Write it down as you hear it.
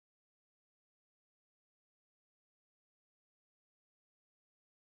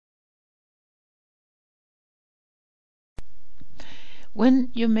When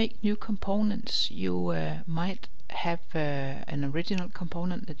you make new components, you might have an original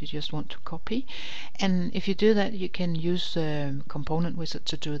component that you just want to copy, and if you do that, you can use the component wizard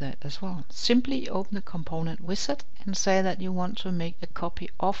to do that as well. Simply open the component wizard and say that you want to make a copy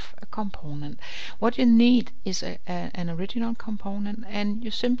of a component. What you need is an original component, and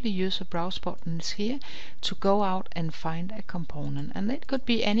you simply use the browse buttons here to go out and find a component, and it could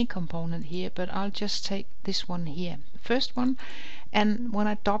be any component here, but I'll just take this one here, the first one. And when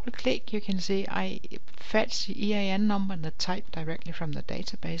I double click, you can see I fetch the EAN number and the type directly from the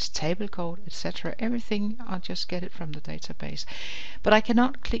database, table code, etc. Everything, I'll just get it from the database. But I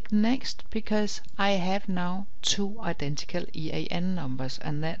cannot click next because I have now two identical EAN numbers,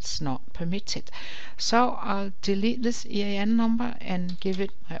 and that's not permitted. So I'll delete this EAN number and give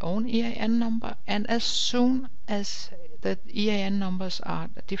it my own EAN number, and as soon as the EAN numbers are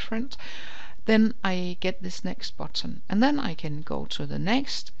different, then I get this next button, and then I can go to the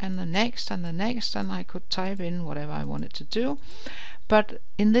next and the next and the next, and I could type in whatever I wanted to do. But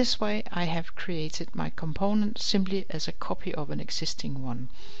in this way I have created my component simply as a copy of an existing one.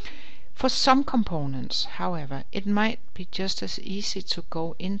 For some components, however, it might be just as easy to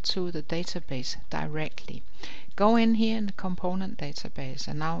go into the database directly. Go in here in the component database,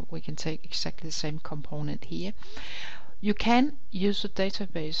 and now we can take exactly the same component here. You can use the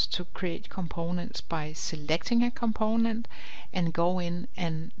database to create components by selecting a component and go in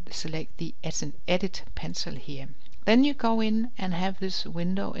and select the edit pencil here. Then you go in and have this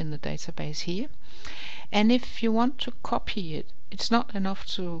window in the database here, and if you want to copy it, it's not enough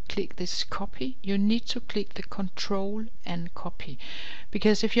to click this copy. You need to click the control and copy,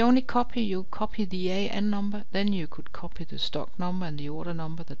 because if you only copy, you copy the EAN number, then you could copy the stock number and the order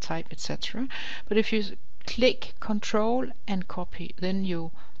number, the type, etc. But if you click control and copy, then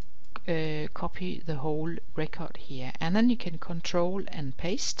you copy the whole record here, and then you can control and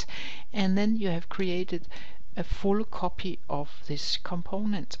paste, and then you have created a full copy of this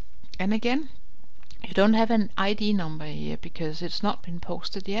component. And again, you don't have an ID number here because it's not been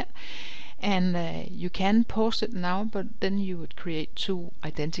posted yet, and you can post it now, but then you would create two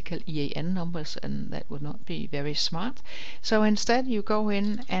identical EAN numbers, and that would not be very smart. So instead you go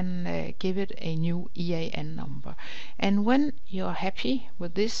in and give it a new EAN number, and when you're happy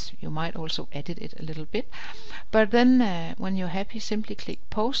with this, you might also edit it a little bit, but then when you're happy, simply click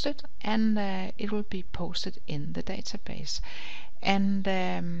post it, and it will be posted in the database. And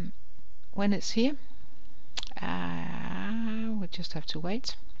when it's here, we just have to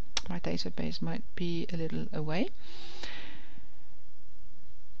wait. My database might be a little away.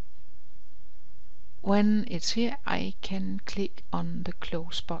 When it's here, I can click on the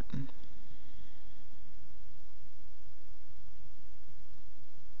close button.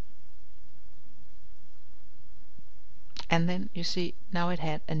 And then you see now it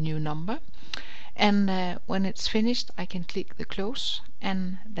had a new number, and when it's finished I can click the close,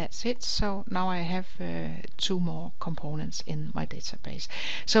 and that's it. So now I have two more components in my database.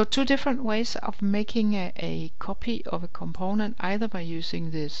 So two different ways of making a copy of a component, either by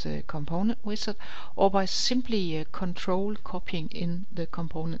using this component wizard or by simply control copying in the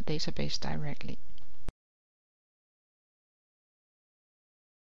component database directly.